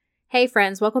Hey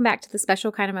friends, welcome back to the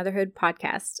Special Kind of Motherhood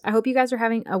podcast. I hope you guys are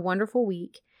having a wonderful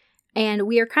week. And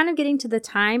we are kind of getting to the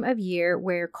time of year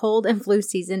where cold and flu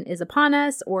season is upon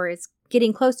us, or it's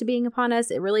getting close to being upon us.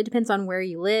 It really depends on where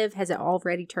you live. Has it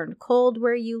already turned cold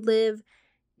where you live?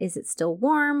 Is it still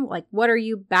warm? Like, what are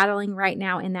you battling right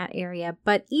now in that area?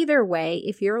 But either way,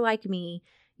 if you're like me,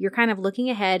 you're kind of looking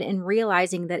ahead and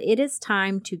realizing that it is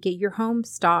time to get your home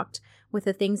stocked with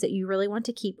the things that you really want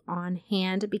to keep on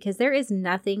hand, because there is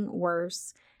nothing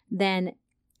worse than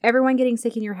everyone getting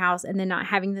sick in your house and then not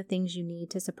having the things you need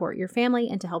to support your family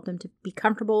and to help them to be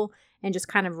comfortable and just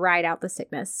kind of ride out the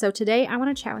sickness. So today I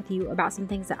want to chat with you about some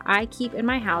things that I keep in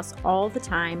my house all the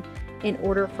time in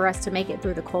order for us to make it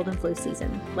through the cold and flu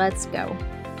season. Let's go.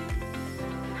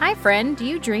 Hi friend, do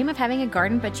you dream of having a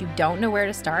garden but you don't know where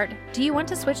to start? Do you want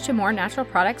to switch to more natural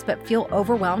products but feel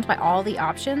overwhelmed by all the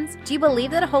options? Do you believe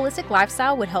that a holistic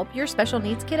lifestyle would help your special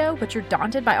needs kiddo but you're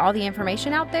daunted by all the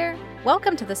information out there?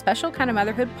 Welcome to the Special Kind of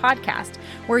Motherhood podcast,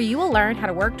 where you will learn how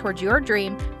to work towards your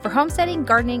dream for homesteading,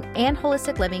 gardening, and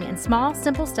holistic living in small,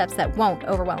 simple steps that won't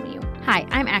overwhelm you. Hi,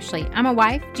 I'm Ashley. I'm a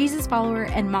wife, Jesus follower,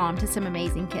 and mom to some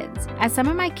amazing kids. As some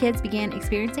of my kids began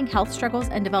experiencing health struggles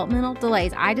and developmental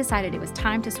delays, I decided it was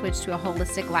time to switch to a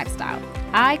holistic lifestyle.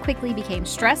 I quickly became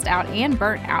stressed out and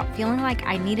burnt out, feeling like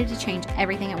I needed to change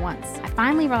everything at once. I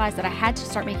finally realized that I had to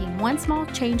start making one small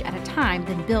change at a time,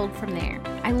 then build from there.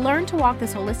 I learned to walk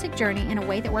this holistic journey in a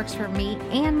way that works for me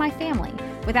and my family,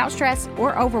 without stress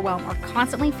or overwhelm or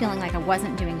constantly feeling like I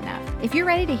wasn't doing enough. If you're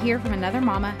ready to hear from another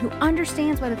mama who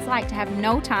understands what it's like to have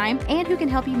no time and who can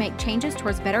help you make changes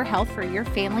towards better health for your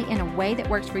family in a way that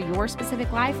works for your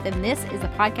specific life, then this is the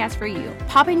podcast for you.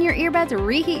 Pop in your earbuds,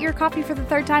 reheat your coffee for the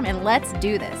third time, and let's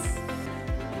do this.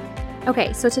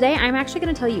 Okay, so today I'm actually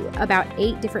going to tell you about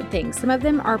 8 different things. Some of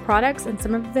them are products and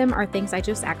some of them are things I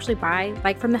just actually buy,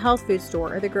 like from the health food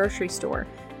store or the grocery store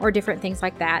or different things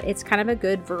like that. It's kind of a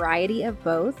good variety of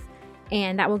both,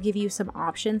 and that will give you some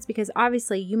options, because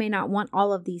obviously you may not want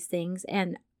all of these things,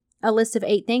 and a list of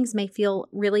 8 things may feel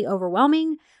really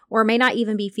overwhelming or may not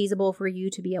even be feasible for you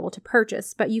to be able to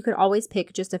purchase, but you could always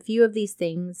pick just a few of these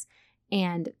things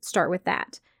and start with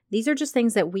that. These are just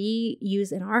things that we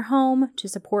use in our home to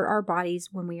support our bodies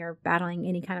when we are battling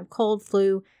any kind of cold,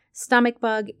 flu, stomach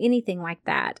bug, anything like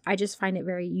that. I just find it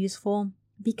very useful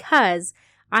because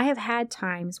I have had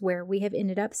times where we have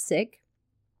ended up sick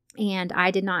and I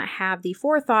did not have the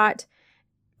forethought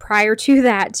prior to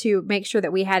that to make sure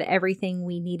that we had everything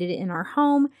we needed in our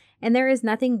home. And there is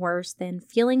nothing worse than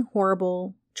feeling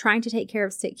horrible, trying to take care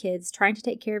of sick kids, trying to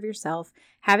take care of yourself,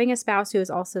 having a spouse who is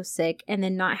also sick, and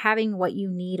then not having what you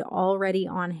need already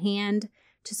on hand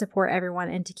to support everyone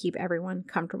and to keep everyone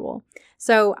comfortable.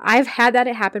 So I've had that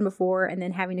happen before, and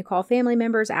then having to call family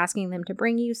members, asking them to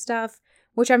bring you stuff,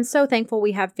 which I'm so thankful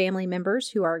we have family members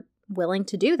who are willing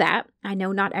to do that. I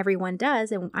know not everyone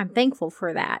does, and I'm thankful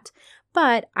for that.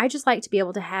 But I just like to be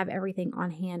able to have everything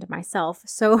on hand myself.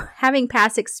 So having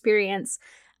past experience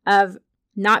of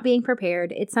not being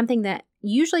prepared, it's something that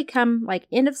usually come like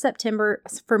end of September,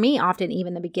 for me often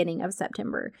even the beginning of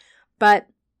September, but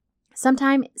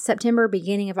sometime September,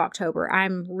 beginning of October,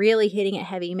 I'm really hitting it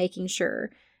heavy, making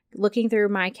sure, looking through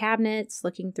my cabinets,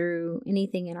 looking through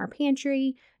anything in our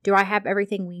pantry. Do I have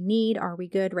everything we need? Are we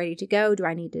good, ready to go? Do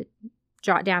I need to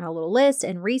jot down a little list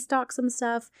and restock some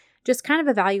stuff? Just kind of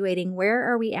evaluating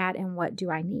where are we at and what do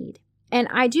I need? And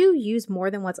I do use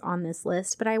more than what's on this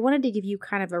list, but I wanted to give you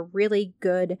kind of a really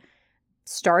good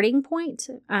starting point.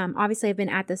 Obviously, I've been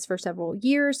at this for several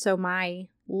years, so my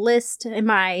list and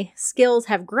my skills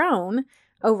have grown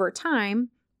over time,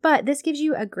 but this gives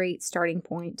you a great starting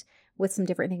point with some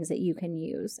different things that you can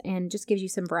use and just gives you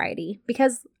some variety.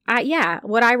 Because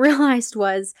what I realized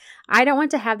was I don't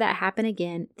want to have that happen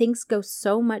again. Things go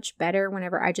so much better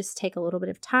whenever I just take a little bit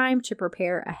of time to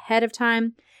prepare ahead of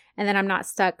time. And then I'm not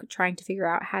stuck trying to figure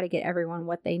out how to get everyone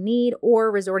what they need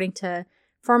or resorting to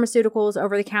pharmaceuticals,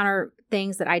 over-the-counter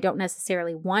things that I don't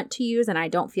necessarily want to use and I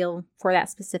don't feel for that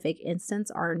specific instance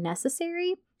are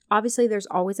necessary. Obviously, there's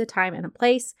always a time and a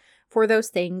place for those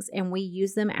things and we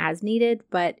use them as needed,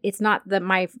 but it's not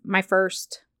my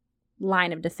first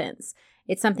line of defense.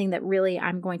 It's something that really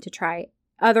I'm going to try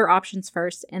other options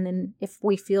first, and then if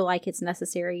we feel like it's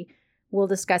necessary, we'll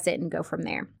discuss it and go from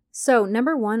there. So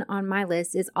number 1 on my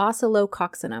list is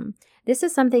oscillococcinum. This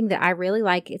is something that I really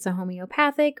like. It's a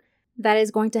homeopathic that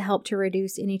is going to help to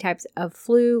reduce any types of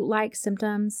flu-like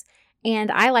symptoms. And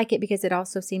I like it because it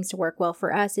also seems to work well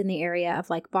for us in the area of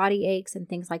like body aches and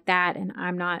things like that. And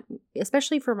I'm not,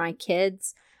 especially for my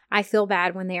kids, I feel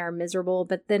bad when they are miserable.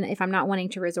 But then if I'm not wanting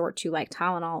to resort to like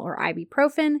Tylenol or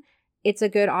ibuprofen, it's a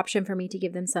good option for me to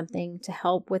give them something to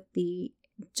help with the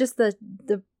just the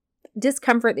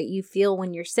discomfort that you feel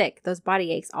when you're sick, those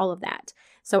body aches, all of that.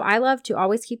 So I love to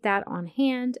always keep that on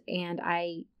hand, and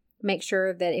I make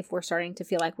sure that if we're starting to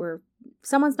feel like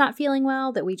someone's not feeling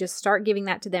well, that we just start giving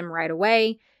that to them right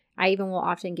away. I even will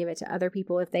often give it to other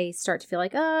people if they start to feel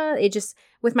like,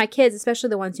 with my kids, especially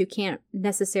the ones who can't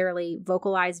necessarily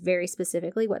vocalize very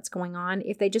specifically what's going on.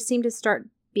 If they just seem to start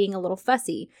being a little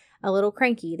fussy, a little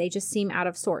cranky, they just seem out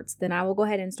of sorts, then I will go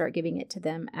ahead and start giving it to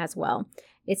them as well.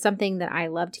 It's something that I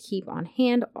love to keep on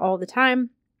hand all the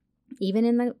time.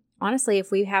 Even honestly,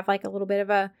 if we have like a little bit of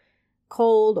a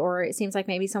cold, or it seems like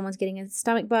maybe someone's getting a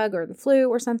stomach bug or the flu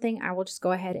or something, I will just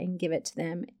go ahead and give it to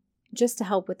them just to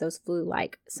help with those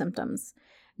flu-like symptoms.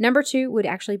 Number 2 would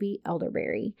actually be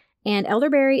elderberry. And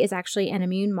elderberry is actually an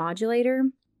immune modulator,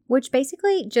 which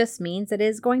basically just means it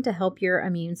is going to help your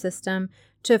immune system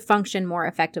to function more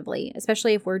effectively,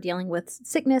 especially if we're dealing with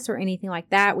sickness or anything like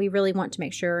that. We really want to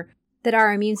make sure that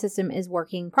our immune system is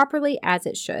working properly as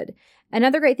it should.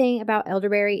 Another great thing about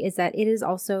elderberry is that it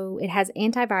has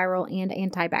antiviral and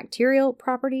antibacterial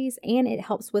properties, and it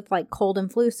helps with like cold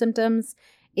and flu symptoms.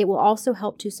 It will also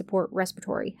help to support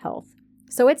respiratory health.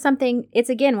 So it's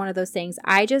again, one of those things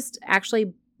I just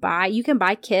actually buy. You can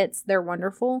buy kits. They're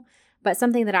wonderful. But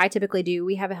something that I typically do,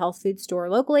 we have a health food store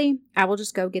locally. I will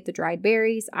just go get the dried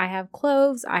berries. I have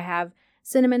cloves. I have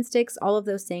cinnamon sticks, all of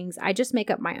those things. I just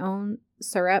make up my own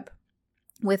syrup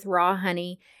with raw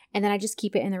honey, and then I just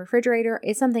keep it in the refrigerator.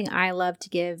 It's something I love to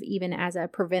give even as a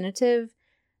preventative,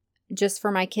 just for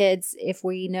my kids. If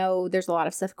we know there's a lot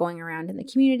of stuff going around in the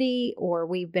community, or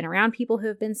we've been around people who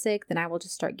have been sick, then I will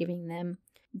just start giving them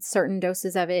certain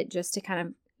doses of it just to kind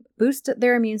of boost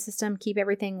their immune system, keep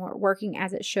everything working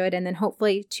as it should, and then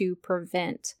hopefully to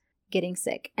prevent getting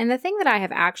sick. And the thing that I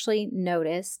have actually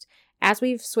noticed as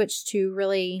we've switched to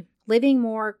really living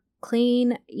more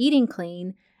clean, eating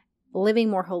clean, living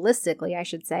more holistically, I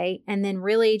should say, and then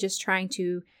really just trying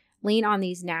to lean on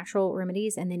these natural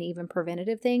remedies and then even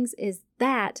preventative things, is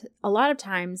that a lot of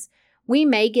times we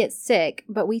may get sick,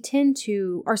 but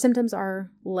our symptoms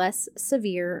are less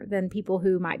severe than people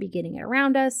who might be getting it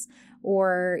around us.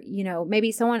 Or,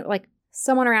 maybe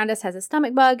someone around us has a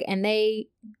stomach bug and they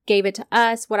gave it to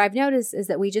us. What I've noticed is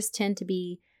that we just tend to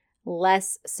be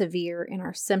less severe in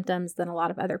our symptoms than a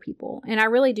lot of other people. And I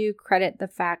really do credit the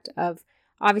fact of,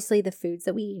 obviously, the foods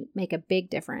that we eat make a big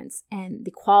difference, and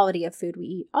the quality of food we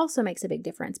eat also makes a big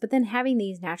difference. But then having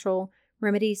these natural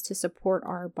remedies to support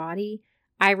our body,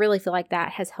 I really feel like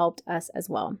that has helped us as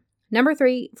well. Number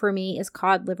 3 for me is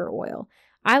cod liver oil.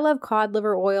 I love cod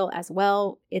liver oil as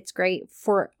well. It's great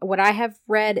for what I have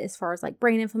read as far as like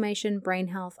brain inflammation, brain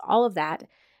health, all of that.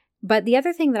 But the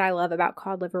other thing that I love about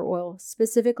cod liver oil,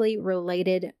 specifically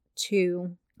related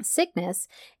to sickness,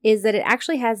 is that it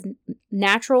actually has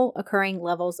natural occurring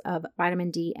levels of vitamin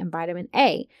D and vitamin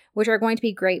A, which are going to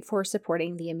be great for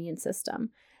supporting the immune system.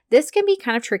 This can be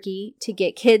kind of tricky to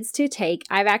get kids to take.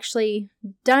 I've actually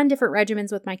done different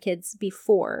regimens with my kids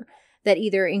before that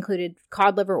either included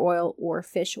cod liver oil or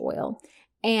fish oil.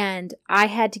 And I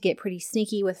had to get pretty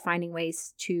sneaky with finding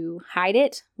ways to hide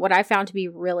it. What I found to be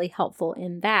really helpful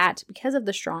in that, because of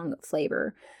the strong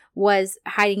flavor, was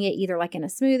hiding it either like in a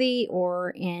smoothie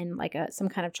or in like some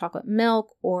kind of chocolate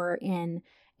milk or in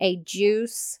a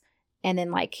juice, and then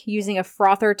like using a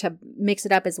frother to mix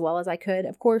it up as well as I could.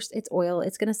 Of course, it's oil.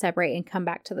 It's going to separate and come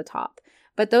back to the top.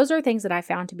 But those are things that I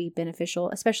found to be beneficial,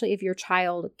 especially if your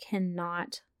child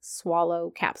cannot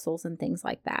swallow capsules and things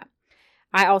like that.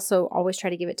 I also always try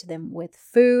to give it to them with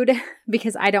food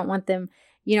because I don't want them,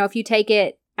 if you take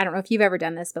it, I don't know if you've ever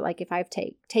done this, but like if I've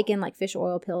taken like fish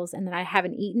oil pills and then I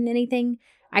haven't eaten anything,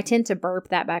 I tend to burp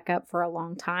that back up for a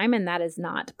long time, and that is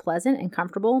not pleasant and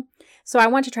comfortable. So I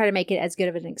want to try to make it as good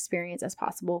of an experience as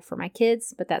possible for my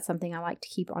kids, but that's something I like to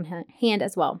keep on hand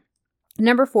as well.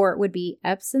 Number 4 would be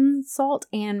Epsom salt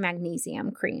and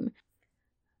magnesium cream.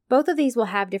 Both of these will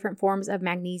have different forms of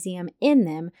magnesium in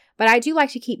them, but I do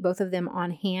like to keep both of them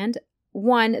on hand.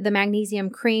 One, the magnesium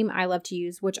cream I love to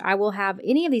use, which I will have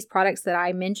any of these products that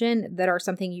I mentioned that are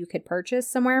something you could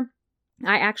purchase somewhere.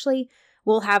 I actually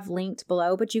will have linked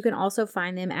below, but you can also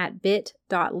find them at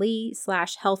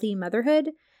bit.ly/healthymotherhood.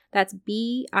 That's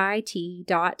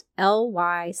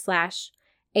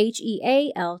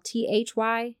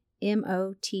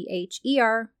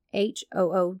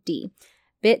bit.ly/healthymotherhood.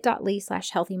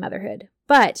 bit.ly/healthymotherhood.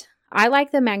 But I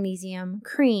like the magnesium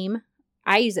cream.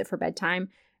 I use it for bedtime.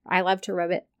 I love to rub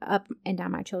it up and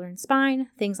down my children's spine,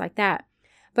 things like that.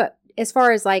 But as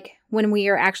far as like when we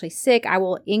are actually sick, I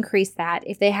will increase that.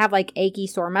 If they have like achy,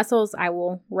 sore muscles, I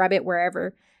will rub it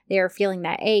wherever they are feeling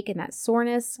that ache and that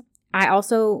soreness. I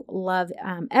also love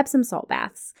Epsom salt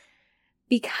baths.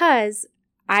 because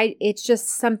it's just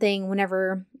something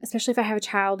whenever, especially if I have a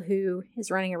child who is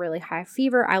running a really high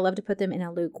fever, I love to put them in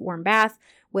a lukewarm bath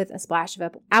with a splash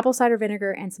of apple cider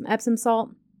vinegar and some Epsom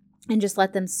salt and just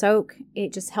let them soak.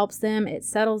 It just helps them. It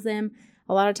settles them.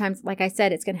 A lot of times, like I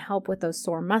said, it's going to help with those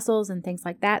sore muscles and things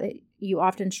like that you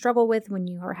often struggle with when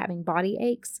you are having body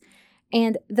aches.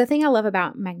 And the thing I love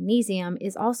about magnesium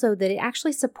is also that it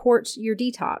actually supports your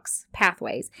detox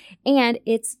pathways, and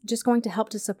it's just going to help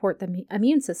to support the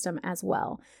immune system as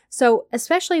well. So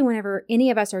especially whenever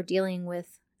any of us are dealing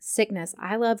with sickness,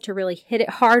 I love to really hit it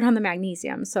hard on the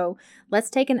magnesium. So let's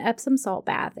take an Epsom salt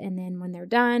bath, and then when they're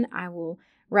done, I will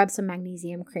rub some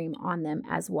magnesium cream on them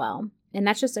as well. And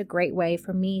that's just a great way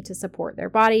for me to support their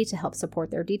body, to help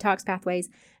support their detox pathways,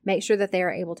 make sure that they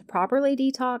are able to properly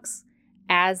detox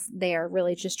as they are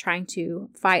really just trying to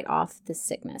fight off this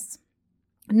sickness.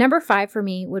 Number 5 for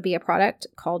me would be a product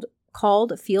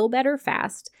called Feel Better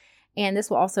Fast. And this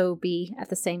will also be at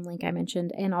the same link I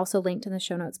mentioned and also linked in the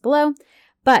show notes below.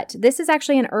 But this is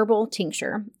actually an herbal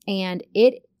tincture. And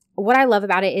what I love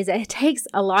about it is it takes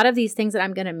a lot of these things that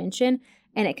I'm going to mention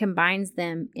and it combines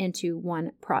them into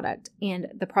one product. And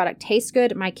the product tastes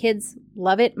good. My kids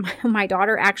love it. My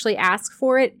daughter actually asks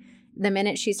for it the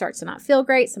minute she starts to not feel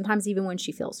great, sometimes even when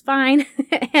she feels fine.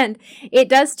 And it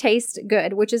does taste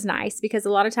good, which is nice because a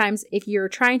lot of times if you're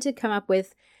trying to come up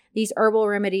with these herbal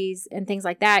remedies and things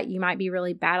like that, you might be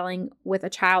really battling with a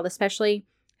child, especially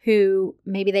who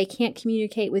maybe they can't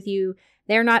communicate with you.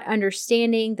 They're not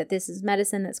understanding that this is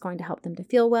medicine that's going to help them to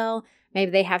feel well.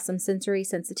 Maybe they have some sensory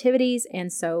sensitivities,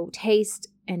 and so taste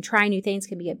and trying new things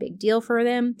can be a big deal for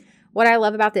them. What I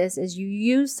love about this is you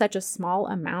use such a small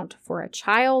amount for a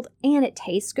child and it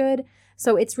tastes good.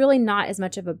 So it's really not as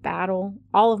much of a battle.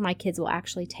 All of my kids will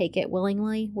actually take it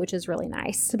willingly, which is really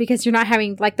nice because you're not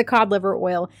having like the cod liver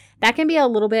oil. That can be a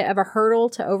little bit of a hurdle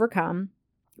to overcome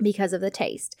because of the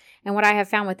taste. And what I have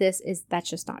found with this is that's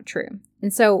just not true.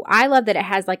 And so I love that it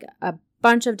has like a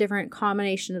bunch of different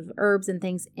combination of herbs and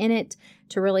things in it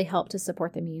to really help to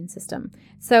support the immune system.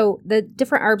 So the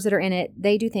different herbs that are in it,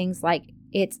 they do things like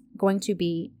it's going to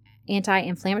be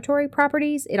anti-inflammatory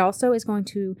properties. It also is going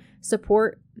to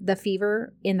support the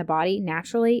fever in the body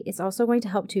naturally. It's also going to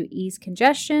help to ease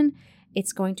congestion.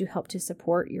 It's going to help to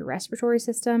support your respiratory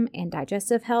system and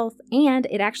digestive health. And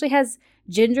it actually has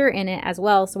ginger in it as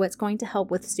well. So it's going to help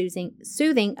with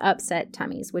soothing upset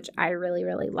tummies, which I really,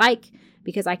 really like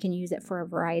because I can use it for a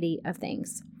variety of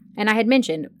things. And I had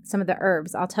mentioned some of the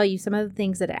herbs. I'll tell you some of the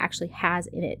things that it actually has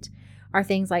in it are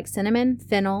things like cinnamon,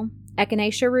 fennel,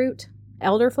 echinacea root,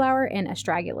 elderflower, and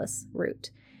astragalus root.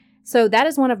 So that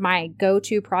is one of my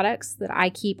go-to products that I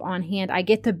keep on hand. I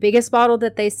get the biggest bottle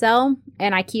that they sell,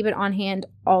 and I keep it on hand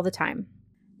all the time.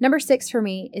 Number 6 for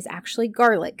me is actually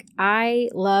garlic. I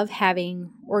love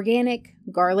having organic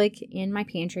garlic in my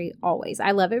pantry always.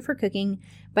 I love it for cooking,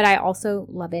 but I also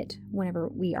love it whenever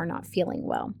we are not feeling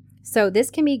well. So this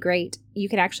can be great. You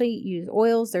can actually use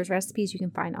oils. There's recipes you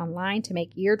can find online to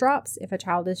make ear drops if a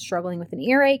child is struggling with an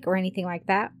earache or anything like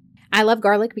that. I love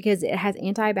garlic because it has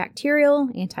antibacterial,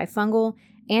 antifungal,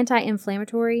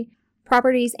 anti-inflammatory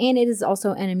properties, and it is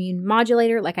also an immune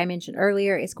modulator. Like I mentioned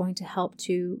earlier, it's going to help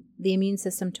to the immune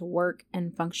system to work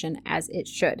and function as it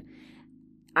should.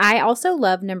 I also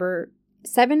love number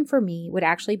 7 for me would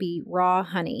actually be raw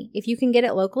honey. If you can get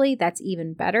it locally, that's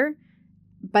even better.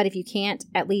 But if you can't,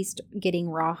 at least getting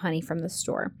raw honey from the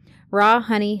store. Raw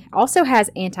honey also has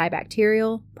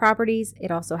antibacterial properties. It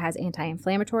also has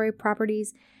anti-inflammatory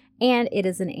properties, and it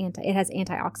has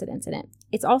antioxidants in it.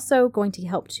 It's also going to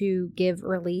help to give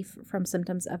relief from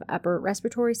symptoms of upper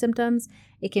respiratory symptoms.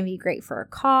 It can be great for a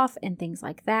cough and things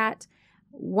like that.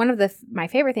 One of my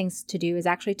favorite things to do is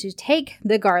actually to take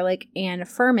the garlic and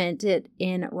ferment it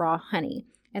in raw honey.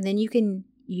 And then you can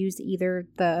use either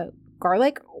the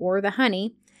garlic or the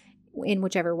honey in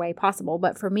whichever way possible.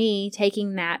 But for me,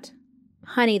 taking that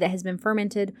honey that has been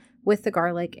fermented with the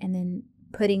garlic and then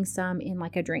putting some in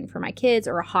like a drink for my kids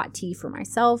or a hot tea for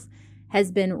myself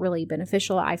has been really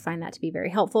beneficial. I find that to be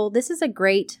very helpful. This is a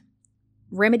great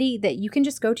remedy that you can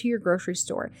just go to your grocery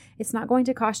store. It's not going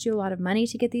to cost you a lot of money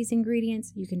to get these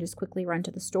ingredients. You can just quickly run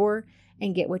to the store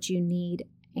and get what you need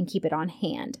and keep it on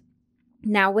hand.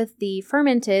 Now with the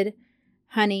fermented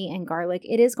honey and garlic,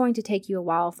 it is going to take you a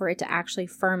while for it to actually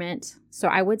ferment. So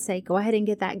I would say go ahead and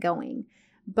get that going.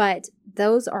 But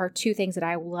those are 2 things that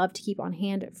I love to keep on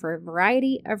hand for a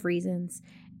variety of reasons.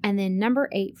 And then number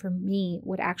 8 for me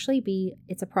would actually be,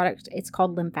 it's a product, it's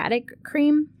called lymphatic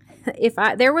cream. If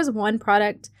there was one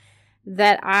product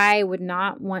that I would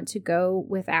not want to go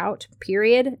without,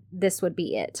 period, this would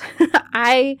be it.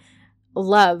 I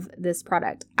love this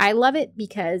product. I love it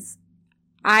because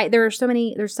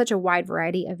There's such a wide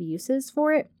variety of uses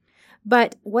for it.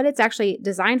 But what it's actually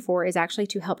designed for is actually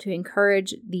to help to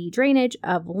encourage the drainage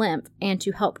of lymph and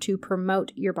to help to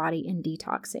promote your body in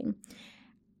detoxing.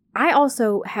 I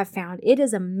also have found it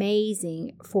is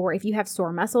amazing for if you have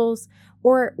sore muscles,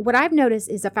 or what I've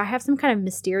noticed is if I have some kind of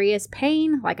mysterious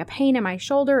pain, like a pain in my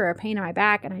shoulder or a pain in my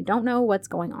back, and I don't know what's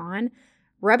going on,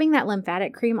 rubbing that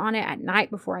lymphatic cream on it at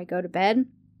night before I go to bed,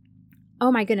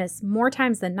 oh my goodness, more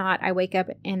times than not, I wake up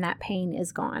and that pain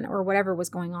is gone, or whatever was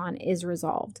going on is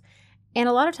resolved. And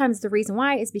a lot of times the reason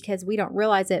why is because we don't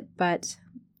realize it, but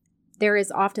there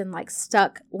is often like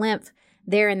stuck lymph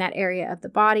there in that area of the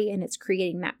body, and it's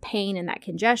creating that pain and that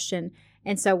congestion.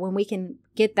 And so when we can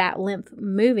get that lymph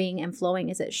moving and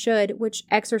flowing as it should, which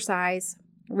exercise,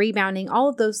 rebounding, all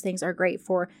of those things are great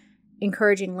for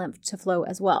encouraging lymph to flow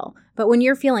as well. But when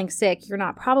you're feeling sick, you're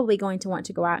not probably going to want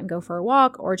to go out and go for a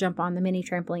walk or jump on the mini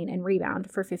trampoline and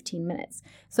rebound for 15 minutes.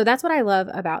 So that's what I love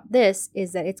about this,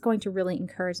 is that it's going to really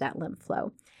encourage that lymph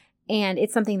flow. And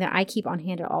it's something that I keep on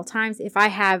hand at all times. If I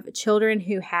have children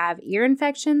who have ear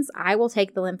infections, I will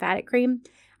take the lymphatic cream.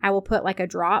 I will put like a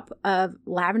drop of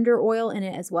lavender oil in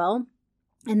it as well.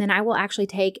 And then I will actually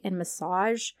take and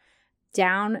massage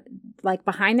down like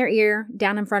behind their ear,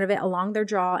 down in front of it, along their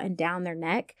jaw and down their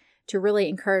neck to really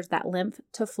encourage that lymph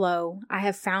to flow. I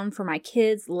have found for my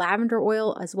kids, lavender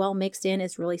oil as well mixed in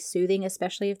is really soothing,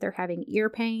 especially if they're having ear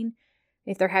pain,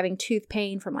 if they're having tooth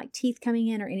pain from like teeth coming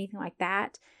in or anything like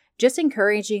that. Just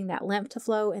encouraging that lymph to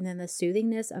flow, and then the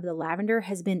soothingness of the lavender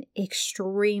has been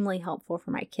extremely helpful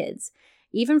for my kids.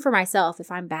 Even for myself,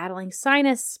 if I'm battling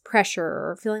sinus pressure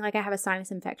or feeling like I have a sinus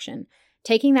infection,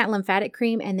 taking that lymphatic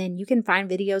cream, and then you can find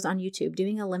videos on YouTube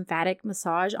doing a lymphatic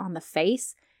massage on the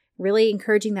face, really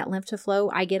encouraging that lymph to flow.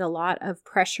 I get a lot of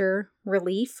pressure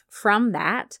relief from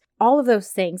that. All of those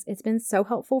things, it's been so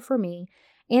helpful for me.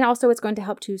 And also it's going to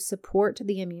help to support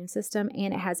the immune system,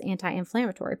 and it has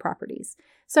anti-inflammatory properties.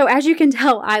 So as you can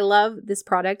tell, I love this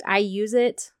product. I use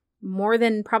it more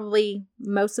than probably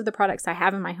most of the products I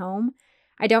have in my home.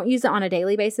 I don't use it on a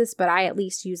daily basis, but I at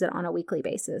least use it on a weekly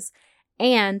basis.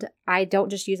 And I don't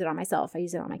just use it on myself. I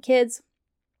use it on my kids,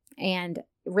 and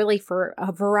really for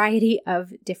a variety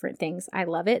of different things. I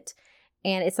love it,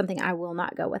 and it's something I will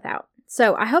not go without.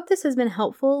 So I hope this has been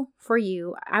helpful for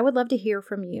you. I would love to hear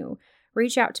from you.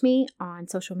 Reach out to me on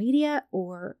social media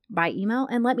or by email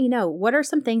and let me know what are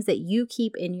some things that you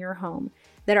keep in your home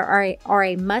that are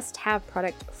a must-have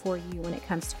product for you when it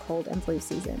comes to cold and flu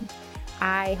season.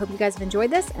 I hope you guys have enjoyed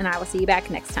this, and I will see you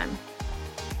back next time.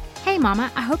 Hey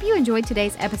Mama, I hope you enjoyed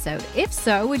today's episode. If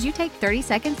so, would you take 30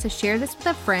 seconds to share this with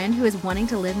a friend who is wanting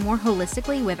to live more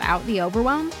holistically without the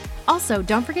overwhelm? Also,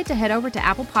 don't forget to head over to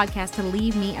Apple Podcasts to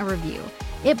leave me a review.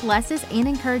 It blesses and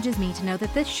encourages me to know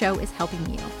that this show is helping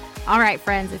you. All right,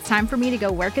 friends, it's time for me to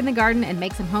go work in the garden and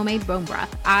make some homemade bone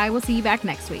broth. I will see you back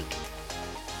next week.